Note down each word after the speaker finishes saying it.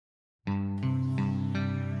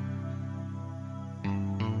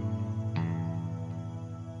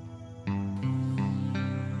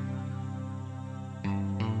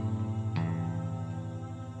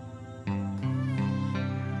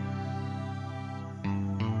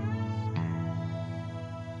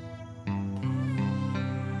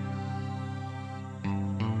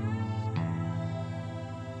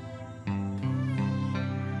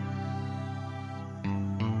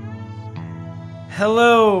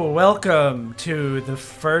Hello, welcome to the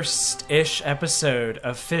first-ish episode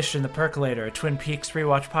of Fish in the Percolator, a Twin Peaks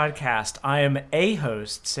rewatch podcast. I am a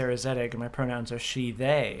host, Sarah Zedig, and my pronouns are she,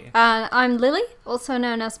 they. And I'm Lily, also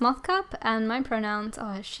known as Mothcup, and my pronouns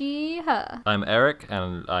are she, her. I'm Eric,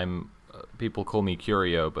 and people call me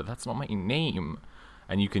Curio, but that's not my name.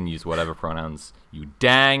 And you can use whatever pronouns you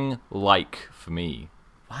dang like for me.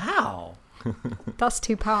 Wow. That's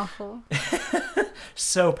too powerful.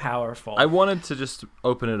 So powerful. I wanted to just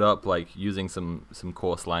open it up, like, using some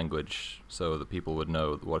coarse language so that people would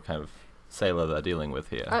know what kind of sailor they're dealing with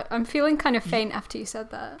here. I'm feeling kind of faint after you said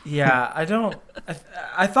that. Yeah,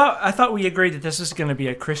 I thought we agreed that this was going to be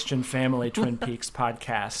a Christian family Twin Peaks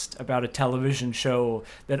podcast about a television show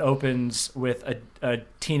that opens with a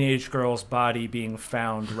teenage girl's body being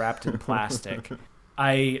found wrapped in plastic.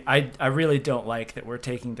 I really don't like that we're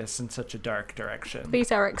taking this in such a dark direction.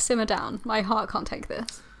 Please, Eric, simmer down. My heart can't take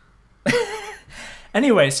this.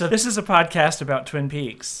 Anyway, so this is a podcast about Twin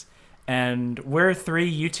Peaks, and we're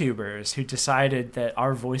three YouTubers who decided that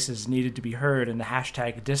our voices needed to be heard in the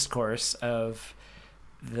hashtag discourse of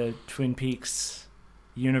the Twin Peaks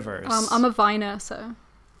universe. I'm a Viner, so...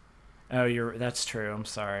 Oh, that's true. I'm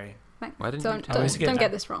sorry. Why didn't Don't get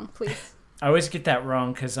this wrong, please. I always get that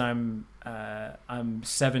wrong because I'm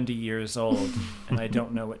 70 years old and I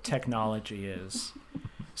don't know what technology is.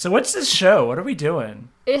 So what's this show? What are we doing?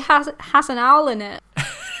 It has an owl in it.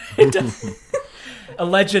 It does.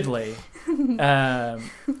 Allegedly.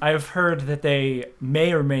 I've heard that they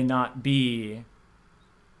may or may not be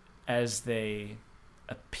as they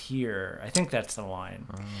appear. I think that's the line.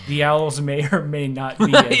 The owls may or may not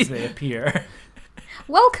be as they appear.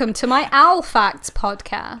 Welcome to my Owl Facts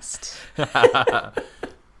podcast.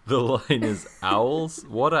 The line is owls?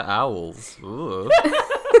 What are owls?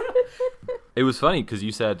 It was funny because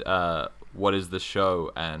you said, what is the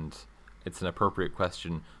show? And it's an appropriate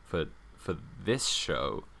question for this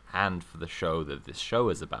show and for the show that this show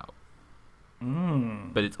is about.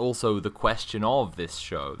 But it's also the question of this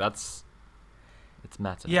show. It's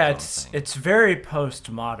meta. Yeah, it's very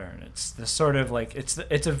postmodern. It's the sort of like it's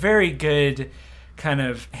a very good kind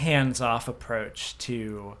of hands-off approach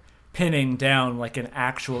to pinning down like an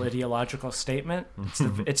actual ideological statement.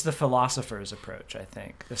 It's the philosopher's approach, I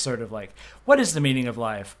think. The sort of like, what is the meaning of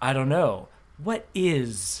life? I don't know. What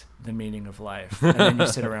is the meaning of life? And then you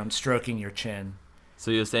sit around stroking your chin.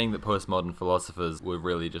 So you're saying that postmodern philosophers were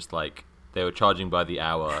really just like, they were charging by the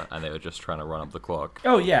hour and they were just trying to run up the clock.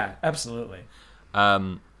 Oh yeah, absolutely. What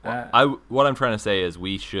I'm trying to say is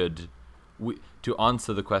to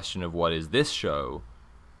answer the question of what is this show,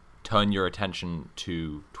 turn your attention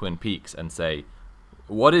to Twin Peaks and say,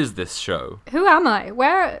 what is this show? Who am I?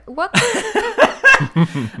 What?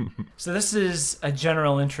 So this is a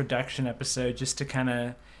general introduction episode just to kind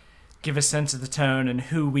of give a sense of the tone and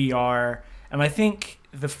who we are. And I think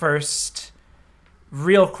the first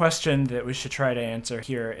real question that we should try to answer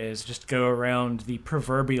here is just go around the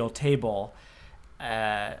proverbial table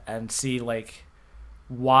and see, like,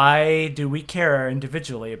 why do we care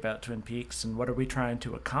individually about Twin Peaks, and what are we trying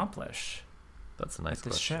to accomplish? That's a nice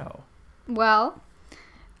with this show. Well,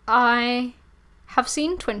 I have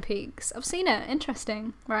seen Twin Peaks. I've seen it.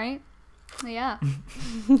 Interesting, right? Yeah.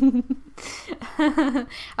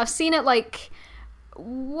 I've seen it like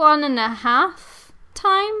 1.5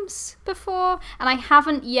 times before, and I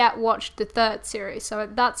haven't yet watched the third series, so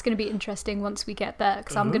that's going to be interesting once we get there,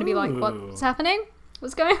 because I'm going to be like, what's happening?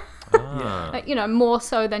 What's going on? Like, more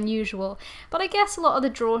so than usual. But I guess a lot of the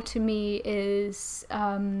draw to me is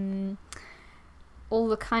all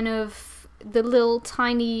the kind of the little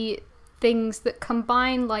tiny things that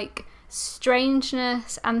combine like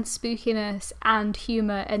strangeness and spookiness and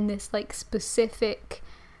humor in this like specific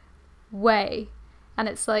way. And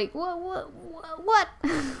it's like, what?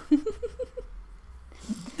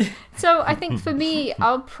 So I think for me,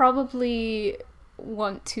 I'll probably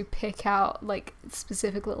want to pick out like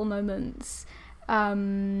specific little moments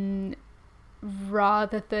rather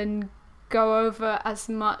than go over as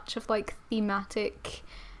much of like thematic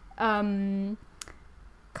kind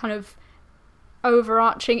of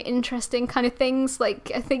overarching interesting kind of things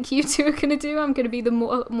like I think you two are going to do. I'm going to be the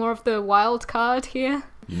more of the wild card here.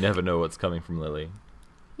 You never know what's coming from Lily.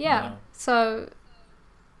 Yeah, no. So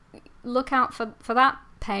look out for that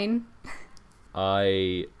pain.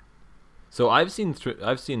 So I've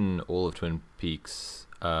seen all of Twin Peaks.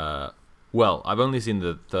 Well, I've only seen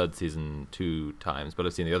the third season 2 times, but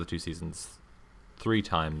I've seen the other 2 seasons 3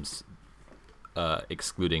 times,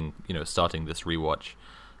 excluding starting this rewatch.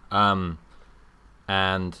 And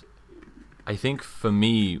I think for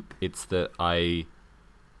me, it's that I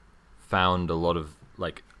found a lot of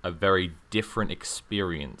like a very different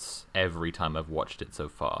experience every time I've watched it so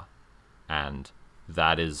far. And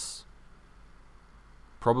that is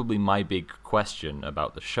probably my big question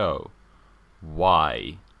about the show.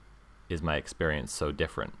 Why is my experience so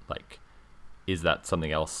different? Like, is that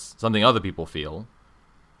something other people feel?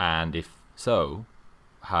 And if so,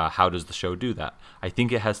 how does the show do that? I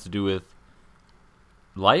think it has to do with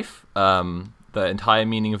life, the entire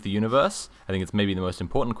meaning of the universe. I think it's maybe the most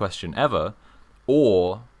important question ever.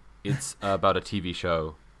 Or it's about a TV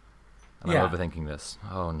show. And I'm overthinking this.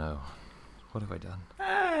 Oh no. What have I done?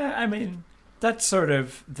 I mean, that's sort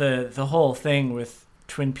of the whole thing with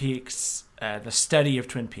Twin Peaks, the study of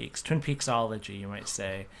Twin Peaks, Twin Peaksology, you might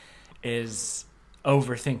say, is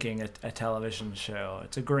overthinking a television show.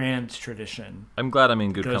 It's a grand tradition. I'm glad I'm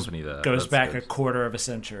in good company there. Goes back a quarter of a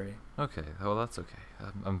century. Okay, well, that's okay.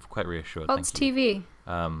 I'm quite reassured. Well, it's TV.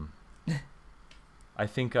 I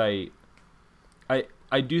think I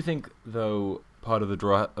do think, though, part of the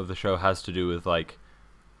draw of the show has to do with, like,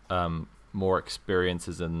 more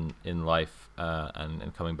experiences in life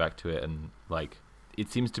and coming back to it, and like it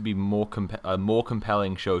seems to be a more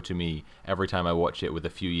compelling show to me every time I watch it, with a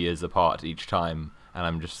few years apart each time, and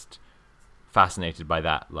I'm just fascinated by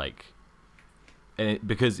that. Like,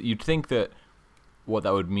 because you'd think that what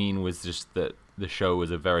that would mean was just that the show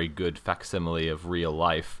was a very good facsimile of real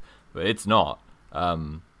life, but it's not.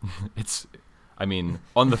 It's, I mean,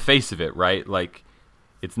 on the face of it, right? Like,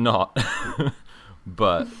 it's not.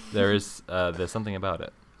 But there's something about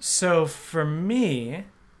it. So for me,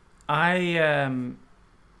 I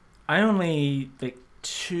only like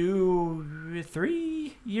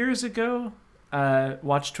 2-3 years ago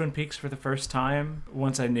watched Twin Peaks for the first time.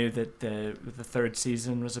 Once I knew that the third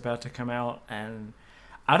season was about to come out, and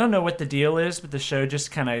I don't know what the deal is, but the show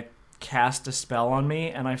just kind of cast a spell on me,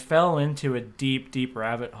 and I fell into a deep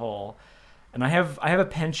rabbit hole. And I have a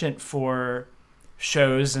penchant for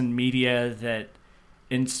shows and media that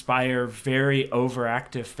inspire very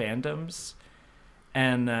overactive fandoms,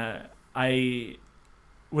 and I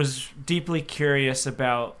was deeply curious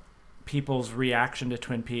about people's reaction to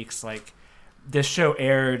Twin Peaks. Like, this show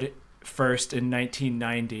aired first in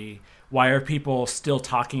 1990. Why are people still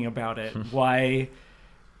talking about it? Why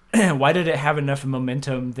did it have enough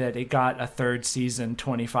momentum that it got a third season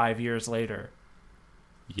 25 years later?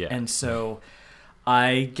 Yeah. And so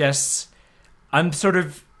I guess I'm sort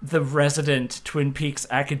of the resident Twin Peaks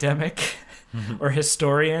academic or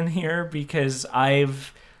historian here, because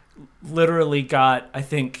I've literally got, I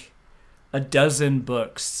think, a dozen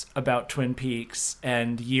books about Twin Peaks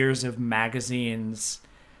and years of magazines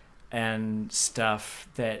and stuff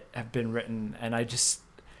that have been written, and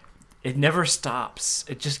it never stops.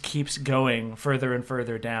 It just keeps going further and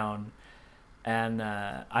further down. And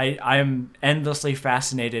I'm endlessly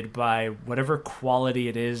fascinated by whatever quality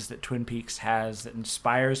it is that Twin Peaks has that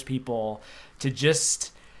inspires people to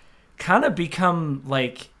just kind of become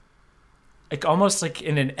like almost like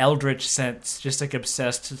in an eldritch sense, just like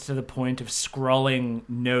obsessed to the point of scrawling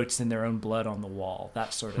notes in their own blood on the wall,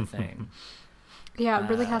 that sort of thing. Yeah, it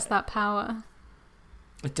really has that power.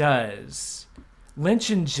 It does.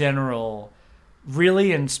 Lynch in general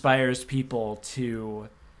really inspires people to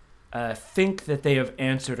think that they have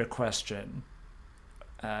answered a question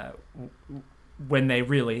when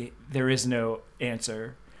there is no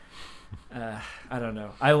answer. I don't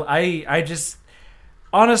know. I just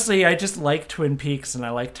honestly like Twin Peaks, and I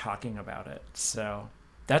like talking about it. So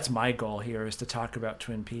that's my goal here, is to talk about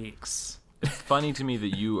Twin Peaks. It's funny to me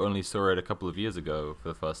that you only saw it a couple of years ago for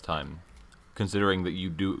the first time, considering that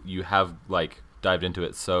you have like dived into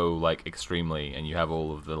it so like extremely, and you have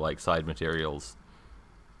all of the like side materials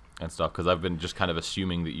and stuff, because I've been just kind of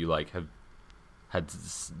assuming that you like had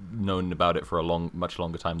known about it for a much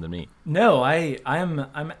longer time than me. No, I am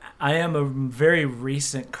a very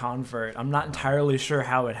recent convert. I'm not entirely sure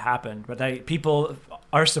how it happened, but people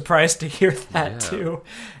are surprised to hear that too.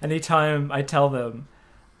 Anytime I tell them,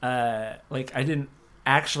 like, I didn't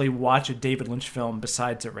actually watch a David Lynch film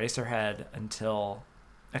besides Eraserhead until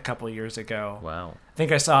a couple years ago. Wow. I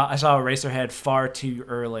think I saw Eraserhead far too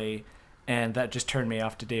early, and that just turned me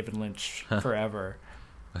off to David Lynch forever.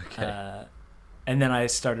 Okay. And then I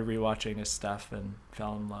started rewatching his stuff and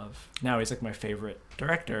fell in love. Now he's like my favorite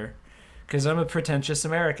director, because I'm a pretentious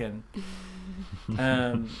American.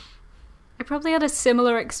 I probably had a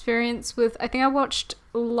similar experience with, I think I watched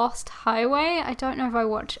Lost Highway. I don't know if I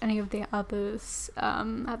watched any of the others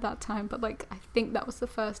at that time, but like I think that was the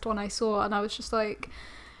first one I saw, and I was just like,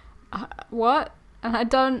 what? And I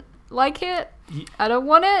don't like it. I don't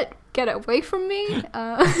want it. Get it away from me.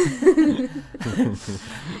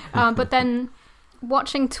 But then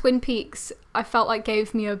watching Twin Peaks, I felt like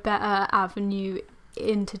gave me a better avenue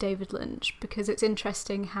into David Lynch, because it's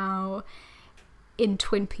interesting how in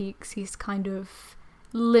Twin Peaks he's kind of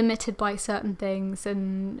limited by certain things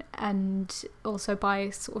and also by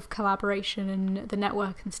sort of collaboration and the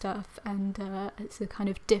network and stuff, and it's a kind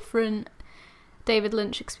of different David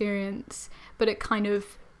Lynch experience, but it kind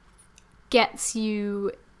of gets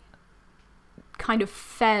you kind of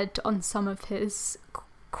fed on some of his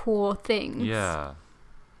core things. Yeah,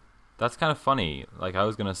 that's kind of funny. Like, I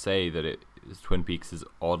was gonna say that Twin Peaks is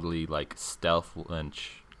oddly like stealth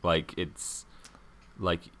Lynch. Like, it's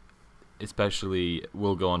like, especially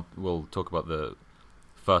we'll talk about the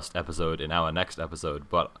first episode in our next episode,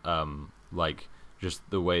 but like just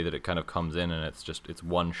the way that it kind of comes in, and it's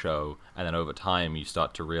one show, and then over time you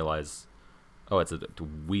start to realize, oh, it's a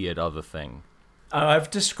weird other thing. I've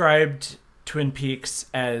described Twin Peaks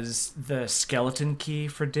as the skeleton key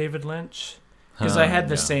for David Lynch, because I had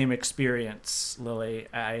the same experience, Lily.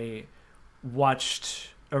 I watched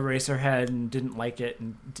Eraserhead and didn't like it,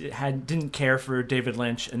 and didn't care for David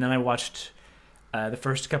Lynch, and then I watched the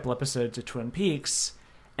first couple episodes of Twin Peaks,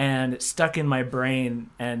 and it stuck in my brain,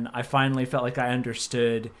 and I finally felt like I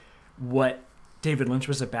understood what David Lynch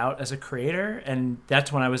was about as a creator, and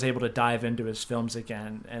that's when I was able to dive into his films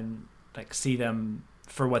again and like see them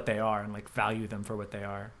for what they are and like value them for what they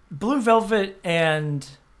are. Blue Velvet and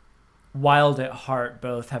Wild at Heart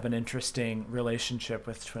both have an interesting relationship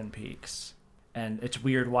with Twin Peaks. And it's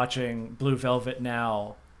weird watching Blue Velvet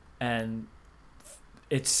now, and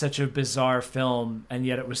it's such a bizarre film, and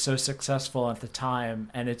yet it was so successful at the time,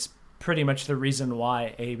 and it's pretty much the reason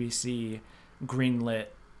why ABC greenlit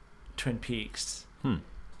Twin Peaks.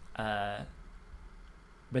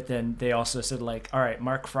 But then they also said, like, all right,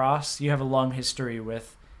 Mark Frost, you have a long history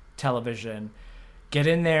with television. Get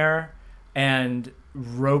in there and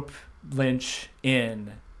rope Lynch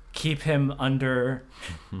in. Keep him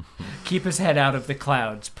keep his head out of the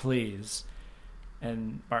clouds, please.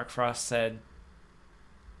 And Mark Frost said,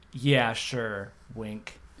 yeah, sure,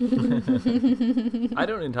 wink. I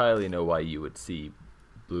don't entirely know why you would see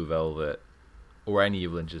Blue Velvet or any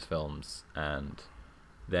of Lynch's films and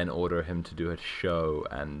then order him to do a show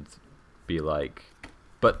and be like,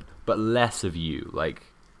 but less of you. Like,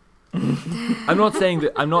 I'm not saying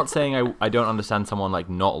I don't understand someone like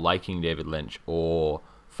not liking David Lynch or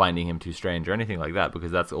finding him too strange or anything like that, because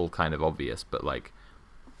that's all kind of obvious, but like,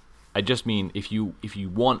 I just mean if you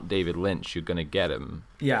want David Lynch, you're gonna get him.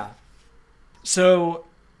 Yeah. So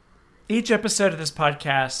each episode of this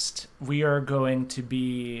podcast, we are going to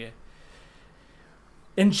be,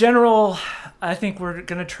 in general, I think we're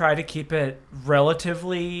gonna try to keep it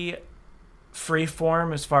relatively free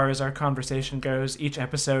form as far as our conversation goes. Each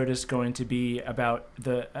episode is going to be about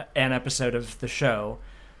an episode of the show.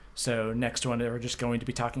 So next one, we're just going to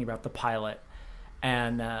be talking about the pilot.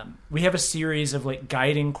 And we have a series of like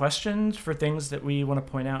guiding questions for things that we want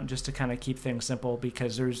to point out, just to kind of keep things simple,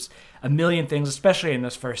 because there's a million things, especially in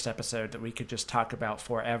this first episode, that we could just talk about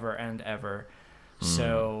forever and ever.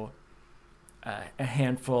 So a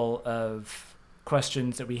handful of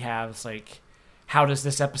questions that we have is like, how does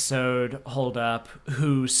this episode hold up?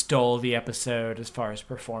 Who stole the episode as far as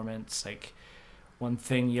performance? Like, one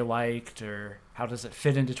thing you liked, or how does it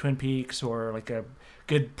fit into Twin Peaks, or like a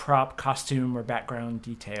good prop, costume, or background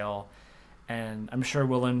detail. And I'm sure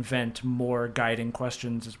we'll invent more guiding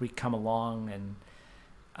questions as we come along, and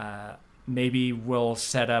maybe we'll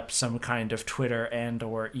set up some kind of Twitter and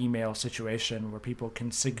or email situation where people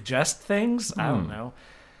can suggest things. I don't know.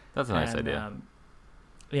 That's a nice idea.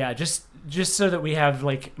 Yeah, just so that we have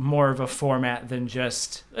like more of a format than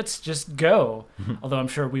just let's just go. Although I'm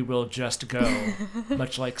sure we will just go,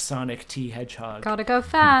 much like Sonic T. Hedgehog. Gotta go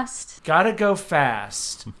fast. Gotta go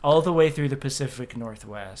fast, all the way through the Pacific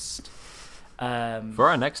Northwest. For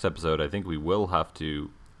our next episode, I think we will have to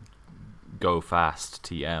go fast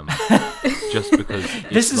TM, just because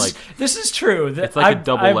this is true. It's like a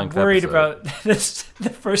double-length I'm worried episode. about the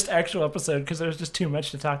first actual episode because there's just too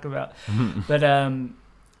much to talk about. But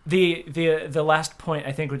the last point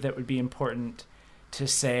I think that would be important to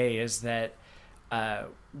say is that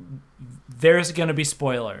there's going to be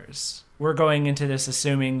spoilers. We're going into this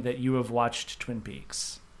assuming that you have watched Twin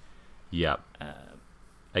Peaks. Yeah.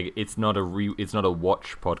 Like, it's not a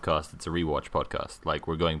watch podcast, it's a rewatch podcast. Like,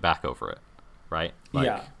 we're going back over it, right? Like,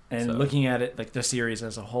 yeah, and looking at it like the series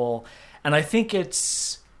as a whole. And I think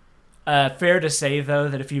it's fair to say, though,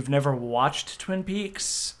 that if you've never watched Twin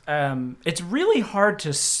Peaks, it's really hard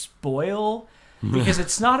to spoil because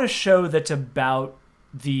it's not a show that's about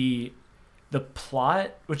the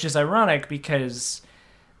plot, which is ironic because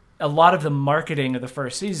a lot of the marketing of the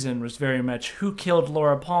first season was very much who killed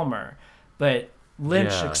Laura Palmer, but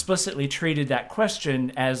Lynch explicitly treated that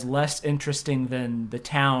question as less interesting than the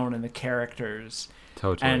town and the characters.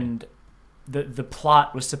 Totally. And the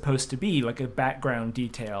plot was supposed to be like a background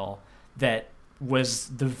detail that was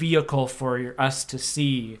the vehicle for us to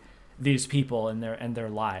see these people and their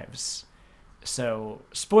lives. So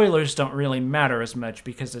spoilers don't really matter as much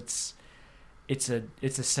because it's a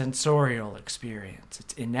sensorial experience.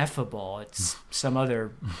 It's ineffable. It's some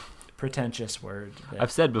other pretentious word.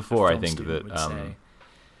 I've said before, I think that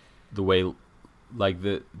the way, like,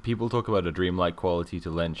 the people talk about a dreamlike quality to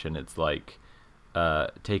Lynch, and it's like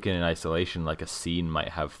taken in isolation, like a scene might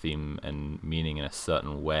have theme and meaning in a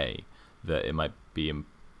certain way, that it might be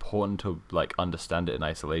important to like understand it in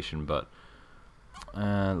isolation. But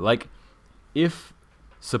like, if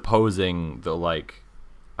supposing that, like,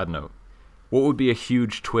 I don't know, what would be a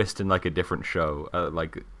huge twist in like a different show,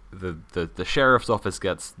 like the sheriff's office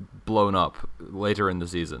gets blown up later in the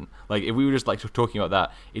season. Like, if we were just like talking about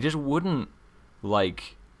that, it just wouldn't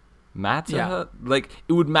like matter. Yeah. Like,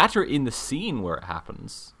 it would matter in the scene where it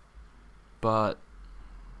happens, but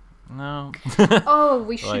no. Oh,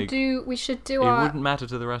 we should Like, do it our wouldn't matter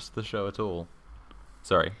to the rest of the show at all.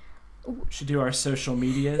 Sorry. Should do our social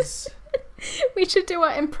medias. we should do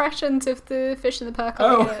our impressions of the fish in the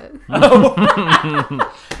percolator.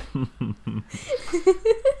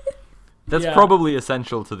 That's Yeah. probably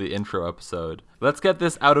essential to the intro episode. Let's get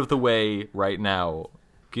this out of the way right now.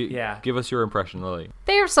 Give us your impression, Lily.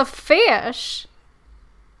 There's a fish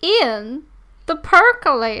in the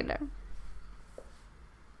percolator.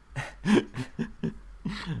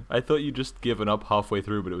 I thought you'd just given up halfway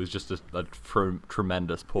through, but it was just a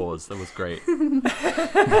tremendous pause. That was great.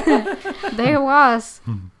 There was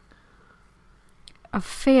a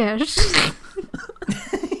fish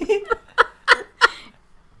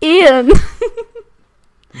in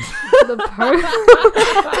the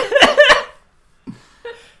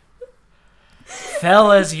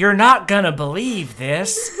Fellas, you're not gonna believe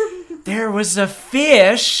this. There was a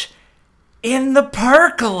fish in the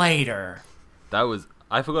percolator. That was...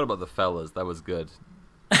 I forgot about the fellas. That was good.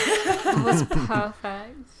 That was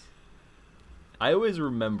perfect. I always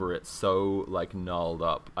remember it so, like, gnarled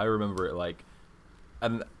up. I remember it, like...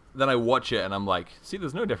 And then I watch it, and I'm like, see,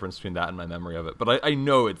 there's no difference between that and my memory of it. But I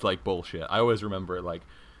know it's, like, bullshit. I always remember it, like,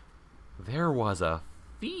 there was a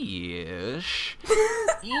fish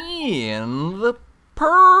in the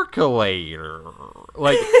percolator.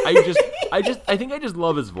 Like, I think I just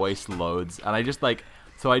love his voice loads, and I just, like...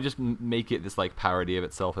 So I just make it this, like, parody of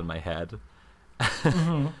itself in my head.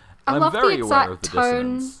 Mm-hmm. I love the exact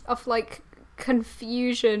tone of, like,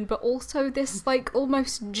 confusion, but also this, like,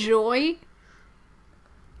 almost joy.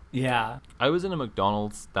 Yeah. I was in a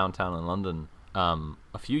McDonald's downtown in London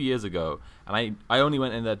a few years ago, and I only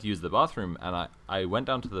went in there to use the bathroom, and I went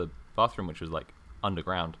down to the bathroom, which was, like,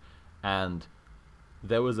 underground, and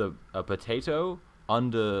there was a potato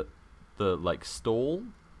under the, like, stall,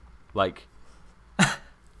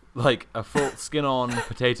 like a full skin-on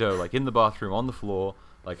potato, like, in the bathroom, on the floor,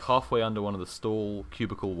 like, halfway under one of the stall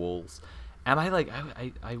cubicle walls. And I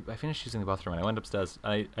finished using the bathroom, and I went upstairs,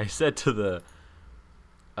 and I said to the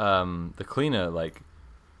cleaner, like,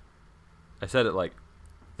 I said it like,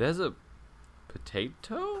 there's a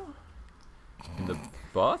potato in the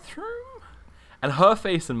bathroom? And her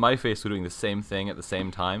face and my face were doing the same thing at the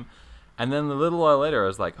same time. And then a little while later, I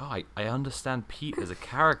was like, oh, I understand Pete as a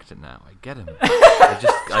character now. I get him. I've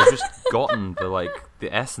just gotten the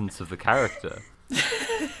essence of the character.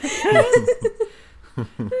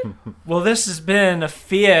 Well, this has been a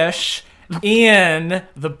fish in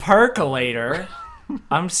the percolator.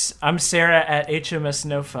 I'm Sarah at HMS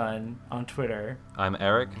No Fun on Twitter. I'm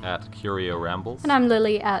Eric at Curio Rambles. And I'm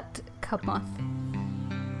Lily at Cubmoth.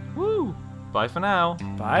 Woo! Bye for now.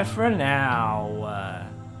 Bye for now.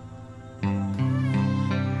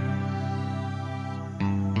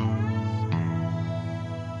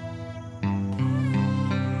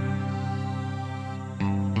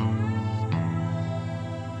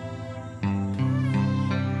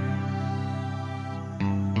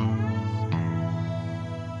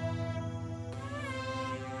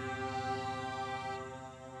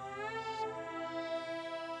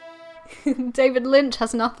 David Lynch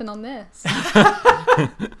has nothing on this.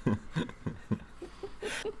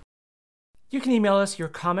 You can email us your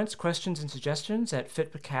comments, questions, and suggestions at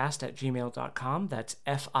fitpcast@gmail.com. That's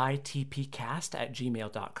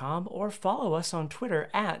fitpcast@gmail.com. Or follow us on Twitter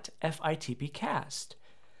at FITPcast.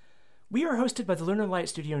 We are hosted by the Lunar Light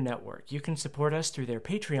Studio Network. You can support us through their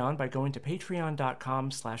Patreon by going to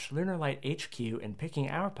patreon.com/LunarlightHQ and picking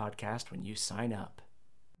our podcast when you sign up.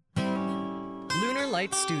 Lunar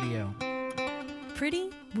Light Studio. Pretty,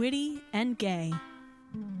 witty, and gay.